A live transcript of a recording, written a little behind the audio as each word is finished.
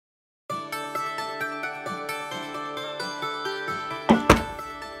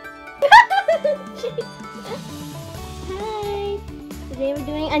Hi. Today we're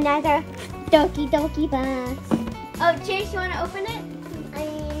doing another Doki Doki box. Oh, Chase, you want to open it? I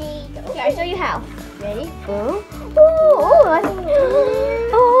need to open I'll show you how. Ready? Oh,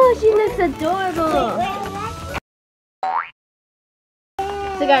 oh, she looks adorable.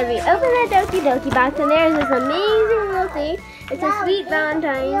 So guys, we opened the Doki Doki box and there's this amazing little thing. It's a sweet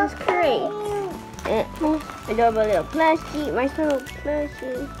Valentine's crate. Adorable little plushie, marshmallow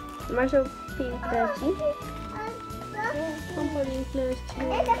plushie, marshmallow pink plushie. Comforting plushie.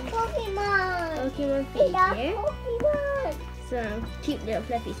 There's a Pokemon. Pokemon figure. Some cute little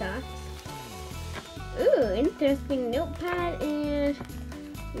fluffy socks. Ooh, interesting notepad and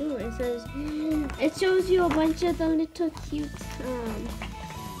ooh, it shows you a bunch of the little cute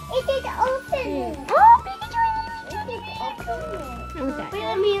It is open. Oh, Pikachu! It is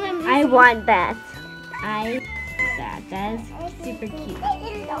open. I want that. That's super cute. It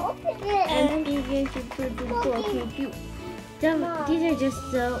is open. And these are super cute. These are just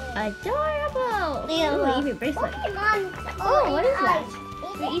so adorable. Ooh, even bracelet. Oh, what is that?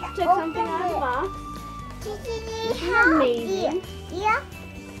 We each took something out of the box. This is amazing. Yeah.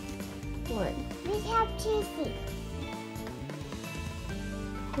 What? We have cheesy.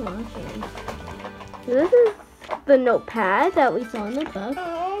 Oh, okay. So this is the notepad that we saw in the book.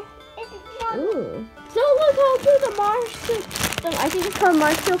 Ooh. So look how cute the Marshall. I think it's called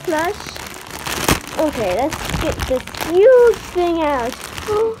Marshall plush. Okay, let's get this huge thing out.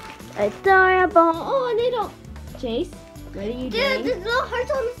 Adorable. Oh, and they don't. Chase, what are you doing? Dude, there's little hearts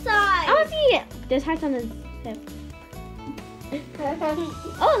on the side. I want to see it. There's hearts on the hip.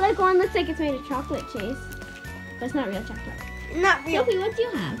 Oh, look, one looks like it's made of chocolate, Chase. But it's not real chocolate. Not real. Sophie, what do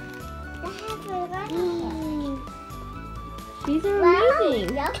you have? I These are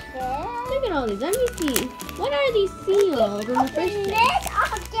amazing. Yep. Look at all these. Let me see. What are these sealed in the first place? This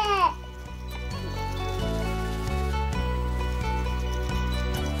object.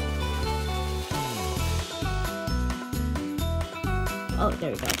 Oh,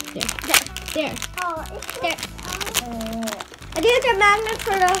 there we go. There. Oh, it's There. And these are magnets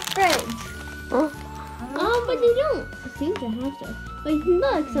for the fridge. Oh, but they don't seem to have to. But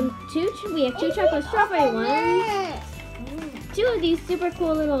look, we have two chocolate strawberry ones. Two of these super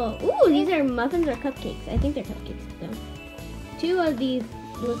cool little, ooh, these are muffins or cupcakes. I think they're cupcakes though. Two of these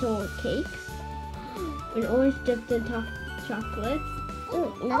little cakes. An orange dipped in chocolates.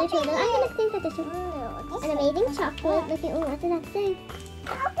 Ooh, another two of those. I'm gonna think that this one. An amazing chocolate looking. Ooh, what does that say?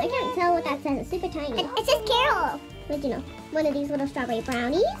 I can't tell what that says. It's super tiny. It says Carol. What do you know? One of these little strawberry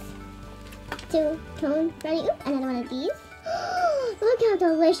brownies. Two tone brownie. Ooh, another one of these. Look how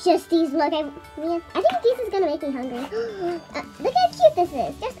delicious these look. I think this is gonna make me hungry. Look how cute this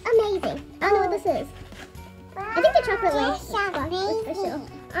is. Just amazing. I don't know what this is. I think the chocolate one is special.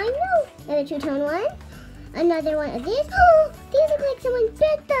 I know. Another two-tone one. Another one of these. Oh, these look like someone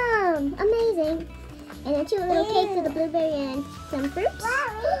bit them. Amazing. And then two little cakes with a blueberry and some fruits.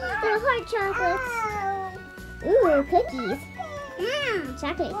 Little heart chocolates. Ooh, cookies.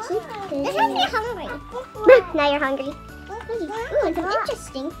 Chocolate chip. This makes me hungry. Now you're hungry. Ooh, and some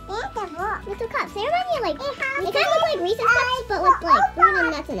interesting little cups. They remind me of like, they kind of look like Reese's cups, but with like fruit and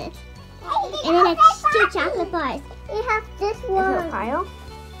nuts in it. And then it's two chocolate bars. We have this one. Is it a pile?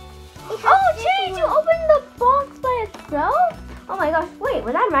 Oh, Chase, you opened the box by itself? Oh my gosh, wait,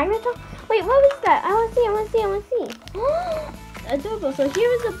 was that magnetized? Wait, what was that? I want to see. Adorable. So here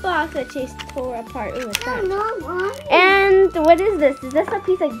was the box that Chase tore apart. Ooh, what's that? No, And what is this? Is this a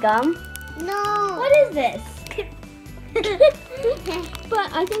piece of gum? no. What is this?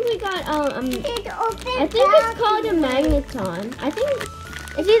 But I think we got I think it's called a magneton. I think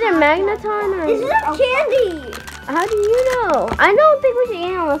it's either magneton or. This is candy. How do you know? I don't think we should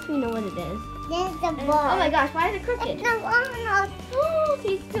eat it unless we know what it is. There's the Oh ball. my gosh, why is it crooked? No. Oh,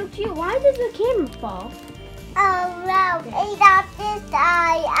 he's so cute. Why does the camera fall? Oh, well, he got this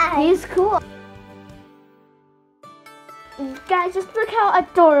eye. He's cool. Guys, just look how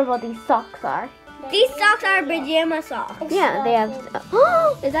adorable these socks are. These socks are pajama socks. Yeah, they have.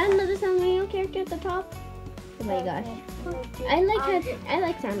 Oh, is that another San Marino character at the top? Oh my gosh, I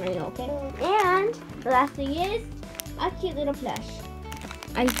like San Marino. Okay, and the last thing is a cute little plush.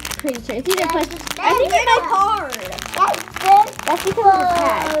 I'm pretty sure it's either plush. I think it's a card. That's because of the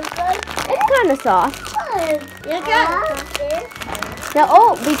tag. It's kind of soft. Now,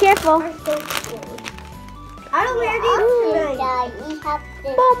 oh, be careful. I don't wear these tonight.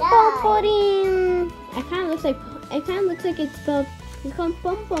 Pom pudding. It kind of looks like it's called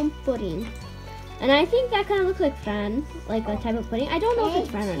pom pudding. And I think that kind of looks like fran, like a type of pudding. I don't know if it's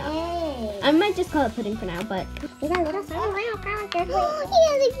fran or not. I might just call it pudding for now, but. We got a little song. He has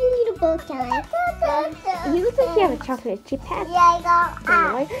a cute little bow tie. He looks like he has a chocolate chip hat. Yeah, I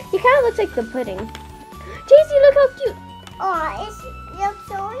got He kind of looks like the pudding. JC, look how cute. Oh, it looks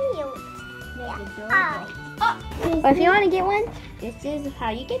so cute. But if you want to get one, this is how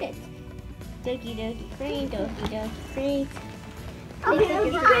you get it. Doki Doki free, Doki Doki free.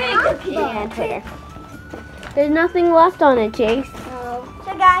 And Twitter. There's nothing left on it, Chase. So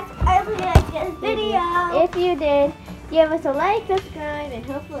guys, I hope you liked this video. If you did, give us a like, subscribe, and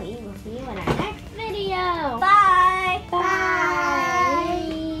hopefully we'll see you in our next video. Bye.